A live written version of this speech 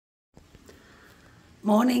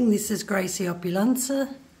Morning, this is Gracie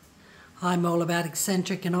Opulenza. I'm all about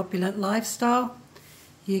eccentric and opulent lifestyle.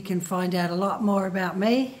 You can find out a lot more about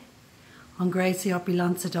me on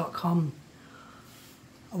gracieopulenza.com.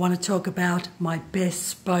 I want to talk about my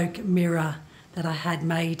bespoke mirror that I had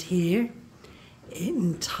made here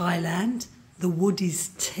in Thailand. The wood is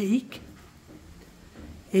teak.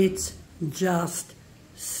 It's just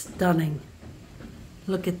stunning.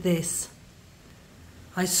 Look at this.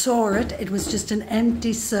 I saw it, it was just an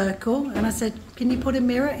empty circle, and I said, can you put a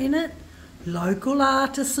mirror in it? Local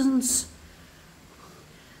artisans.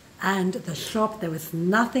 And the shop, there was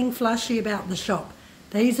nothing flashy about the shop.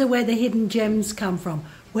 These are where the hidden gems come from.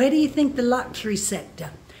 Where do you think the luxury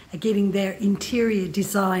sector are getting their interior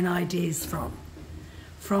design ideas from?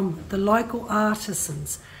 From the local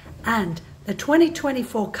artisans. And the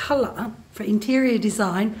 2024 colour for interior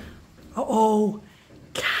design are all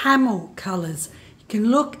camel colours. You can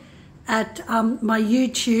look at my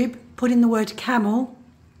YouTube, put in the word camel,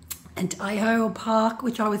 and Ihoa Park,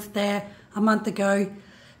 which I was there a month ago,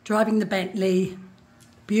 driving the Bentley,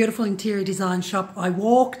 beautiful interior design shop. I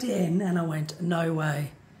walked in and I went, no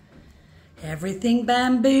way. Everything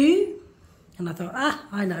bamboo. And I thought,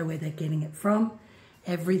 I know where they're getting it from.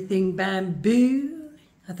 Everything bamboo.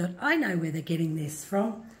 I thought, I know where they're getting this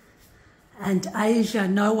from. And Asia,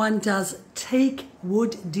 no one does teak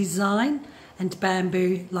wood design and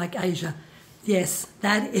bamboo like Asia. Yes,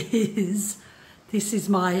 this is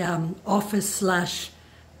my office slash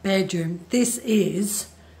bedroom. This is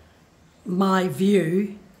my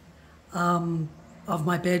view of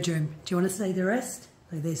my bedroom. Do you want to see the rest?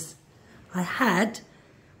 Look at this.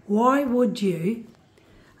 Why would you,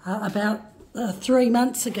 about 3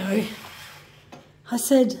 months ago, I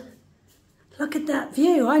said, look at that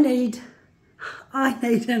view. I need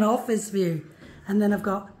an office view. And then I've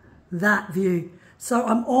got that view. So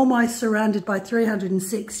I'm almost surrounded by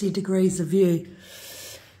 360 degrees of view.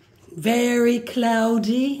 Very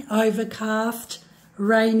cloudy, overcast,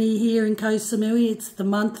 rainy here in Koh Samui. It's the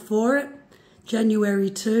month for it, January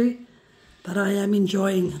 2. But I am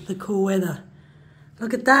enjoying the cool weather.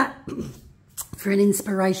 Look at that for an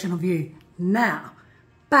inspirational view. Now,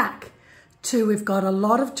 back to, we've got a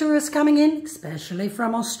lot of tourists coming in, especially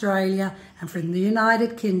from Australia and from the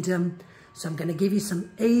United Kingdom. So I'm going to give you some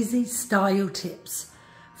easy style tips.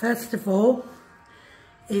 First of all,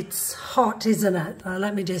 it's hot, isn't it?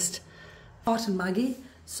 Let me just, hot and muggy.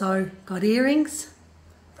 So got earrings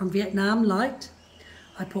from Vietnam, light.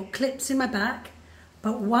 I put clips in my back.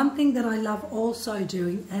 But one thing that I love also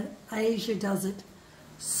doing, and Asia does it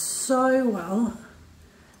so well,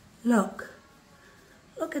 look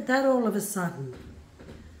at that all of a sudden.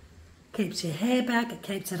 Keeps your hair back, it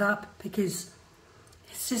keeps it up because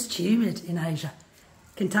it's just humid in Asia.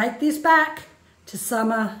 You can take this back to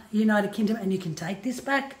summer, United Kingdom, and you can take this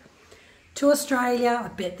back to Australia. I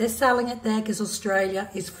bet they're selling it there because Australia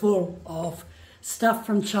is full of stuff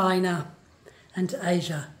from China and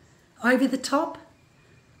Asia. Over the top,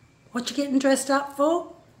 what you getting dressed up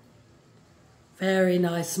for? Very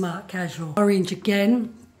nice, smart, casual. Orange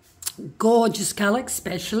again, gorgeous colour,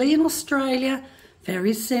 especially in Australia.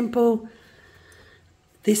 Very simple.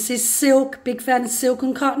 This is silk, big fan of silk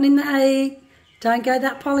and cotton in the heat. Don't go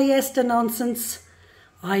that polyester nonsense.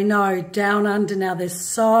 I know, down under now there's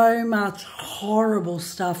so much horrible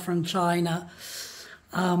stuff from China.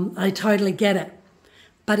 I totally get it.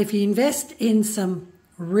 But if you invest in some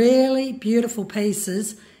really beautiful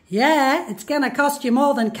pieces, yeah, it's going to cost you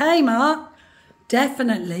more than Kmart,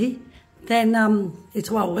 definitely, then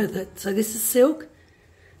it's well worth it. So this is silk,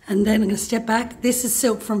 and then I'm going to step back. This is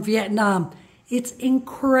silk from Vietnam. It's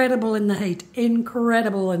incredible in the heat,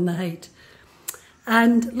 incredible in the heat.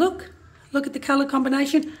 And look at the colour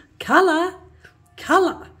combination. Colour.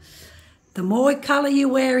 The more colour you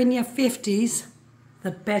wear in your 50s,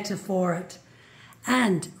 the better for it.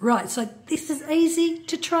 And, right, so this is easy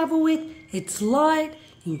to travel with. It's light.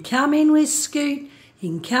 You can come in with Scoot.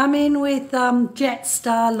 You can come in with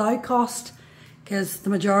Jetstar, low cost, because the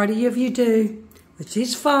majority of you do, which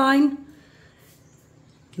is fine.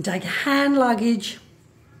 You can take hand luggage,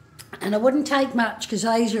 and I wouldn't take much because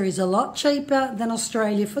Asia is a lot cheaper than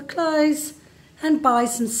Australia for clothes, and buy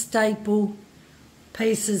some staple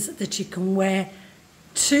pieces that you can wear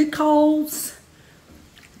to Coles,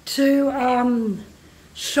 to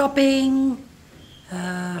shopping,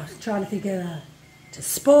 trying to think of to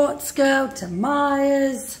Sports Girl, to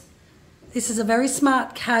Myers. This is a very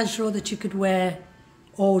smart casual that you could wear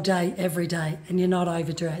all day, every day, and you're not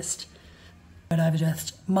overdressed.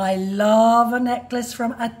 My love necklace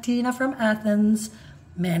from Athena from Athens,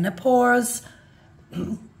 menopause.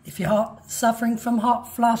 If you're suffering from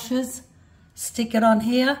hot flushes, stick it on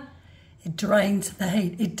here, it drains the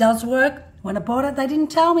heat. It does work. When I bought it, they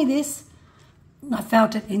didn't tell me this. I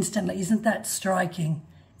felt it instantly. Isn't that striking?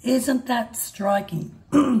 Isn't that striking?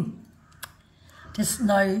 Just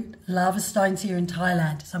no lava stones here in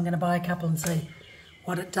Thailand, so I'm going to buy a couple and see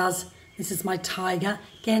what it does. This is my Tiger.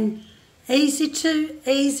 Again, easy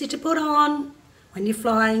to put on when you're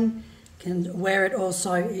flying. You can wear it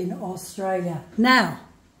also in Australia. Now,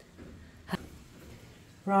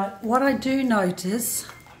 right, what I do notice,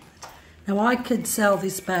 now I could sell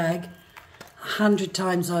this bag 100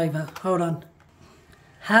 times over. Hold on.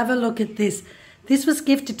 Have a look at this. This was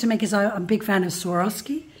gifted to me because I'm a big fan of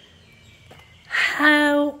Swarovski.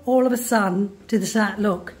 How all of a sudden does that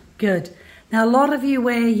look good? Now, a lot of you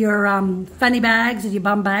wear your fanny bags and your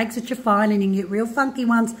bum bags, which are fine, and you can get real funky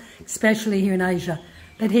ones, especially here in Asia.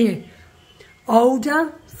 But here,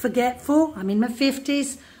 older, forgetful, I'm in my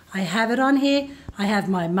 50s, I have it on here, I have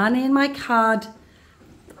my money and my card.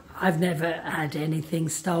 I've never had anything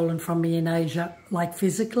stolen from me in Asia, like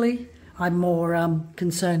physically. I'm more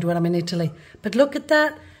concerned when I'm in Italy. But look at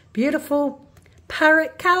that, beautiful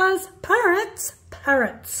parrot colours,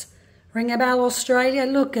 parrots. Ring a bell, Australia,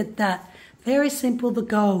 look at that. Very simple, the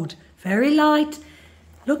gold, very light.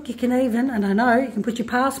 Look, you can even, and I know, you can put your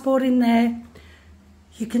passport in there.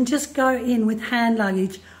 You can just go in with hand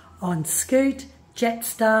luggage on Scoot,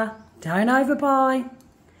 Jetstar, don't overbuy.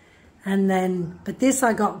 And then, but this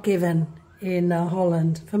I got given in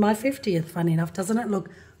Holland for my 50th, funny enough. Doesn't it look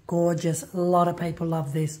gorgeous? A lot of people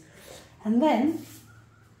love this. And then,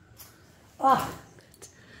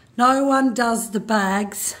 no one does the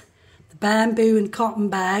bags, the bamboo and cotton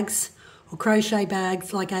bags or crochet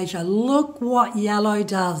bags like Asia. Look what yellow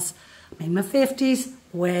does. I'm in my 50s,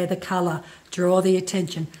 wear the colour, draw the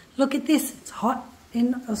attention. Look at this, it's hot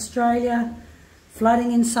in Australia,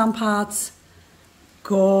 flooding in some parts.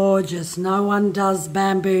 Gorgeous. No one does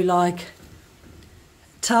bamboo like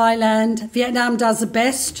Thailand. Vietnam does the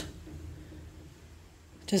best.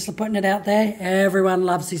 Just putting it out there. Everyone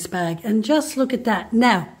loves this bag. And just look at that.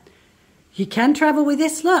 Now, you can travel with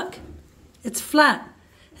this. Look, it's flat.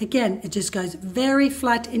 Again, it just goes very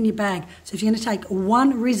flat in your bag. So if you're going to take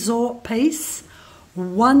one resort piece,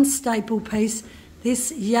 one staple piece,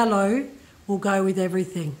 this yellow will go with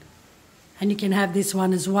everything. And you can have this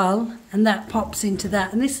one as well, and that pops into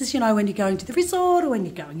that. And this is, you know, when you're going to the resort or when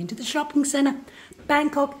you're going into the shopping centre.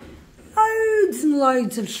 Bangkok, loads and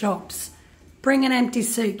loads of shops. Bring an empty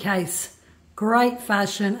suitcase. Great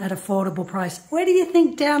fashion at affordable price. Where do you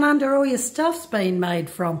think down under all your stuff's been made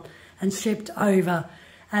from and shipped over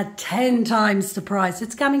at 10 times the price?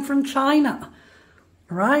 It's coming from China,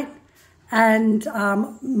 right? And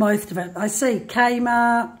most of it, I see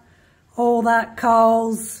Kmart, all that,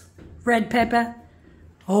 Coles, Red Pepper,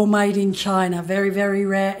 all made in China. Very, very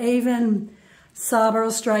rare. Even Saba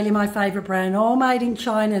Australia, my favourite brand, all made in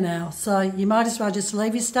China now. So you might as well just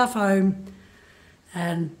leave your stuff home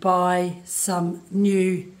and buy some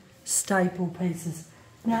new staple pieces.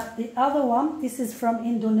 Now, the other one, this is from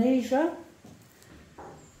Indonesia.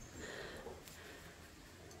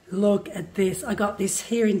 Look at this. I got this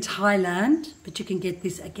here in Thailand, but you can get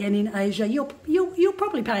this again in Asia. You'll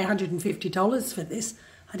probably pay $150 for this.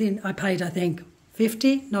 I paid, I think,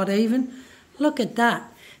 50, not even. Look at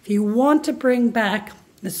that. If you want to bring back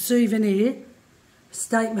the souvenir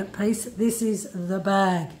statement piece, this is the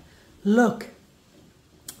bag. Look,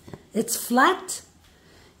 it's flat.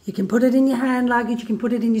 You can put it in your hand luggage, you can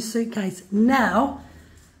put it in your suitcase. Now,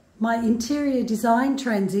 my interior design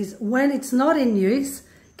trends is when it's not in use,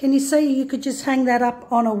 can you see you could just hang that up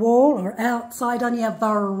on a wall or outside on your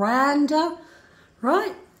veranda,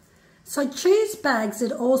 right? So choose bags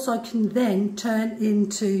that also can then turn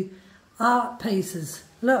into art pieces.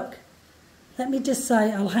 Look, let me just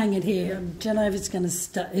say, I'll hang it here. I don't know if it's going to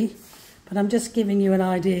stay, but I'm just giving you an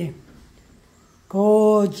idea.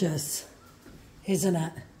 Gorgeous, isn't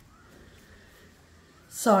it?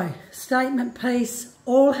 So, statement piece,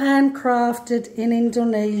 all handcrafted in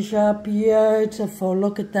Indonesia. Beautiful,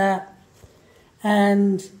 look at that.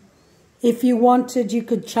 And if you wanted, you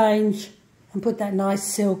could change and put that nice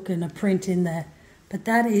silk and a print in there. But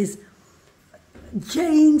that is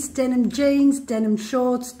jeans, denim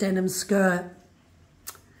shorts, denim skirt.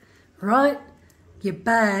 Right? Your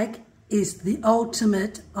bag is the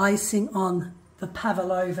ultimate icing on the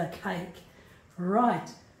pavlova cake. Right.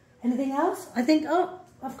 Anything else? I think,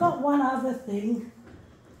 I've got one other thing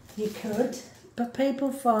you could, but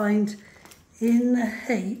people find in the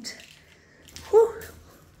heat. Whew,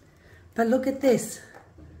 but look at this.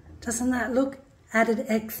 Doesn't that look added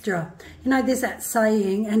extra? You know, there's that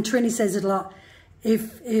saying, and Trini says it a lot,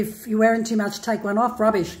 If you're wearing too much, take one off,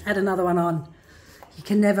 rubbish, add another one on. You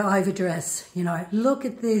can never overdress, you know. Look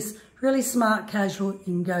at this, really smart casual. You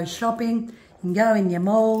can go shopping, you can go in your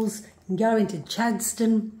malls, you can go into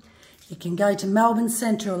Chadstone, you can go to Melbourne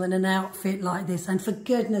Central in an outfit like this. And for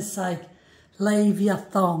goodness sake, leave your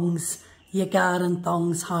thongs, your garden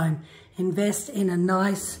thongs home. Invest in a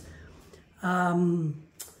nice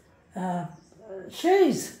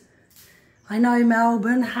shoes. I know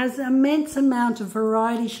Melbourne has an immense amount of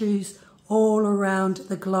variety shoes all around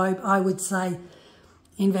the globe. I would say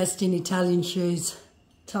invest in Italian shoes,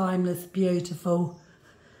 timeless, beautiful.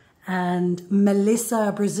 And Melissa,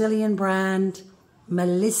 a Brazilian brand,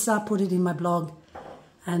 Melissa, put it in my blog.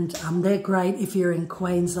 And they're great if you're in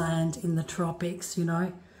Queensland, in the tropics, you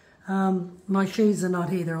know. My shoes are not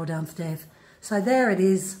here, they're all downstairs. So there it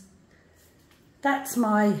is. That's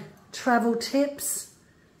my travel tips.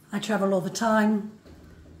 I travel all the time.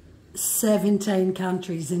 17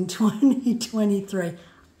 countries in 2023.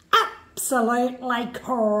 Absolutely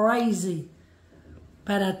crazy.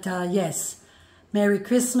 But yes, Merry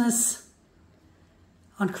Christmas.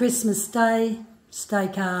 On Christmas Day, stay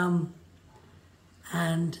calm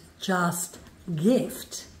and just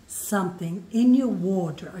gift something in your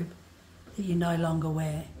wardrobe that you no longer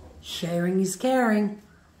wear. Sharing is caring.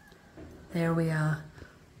 There we are.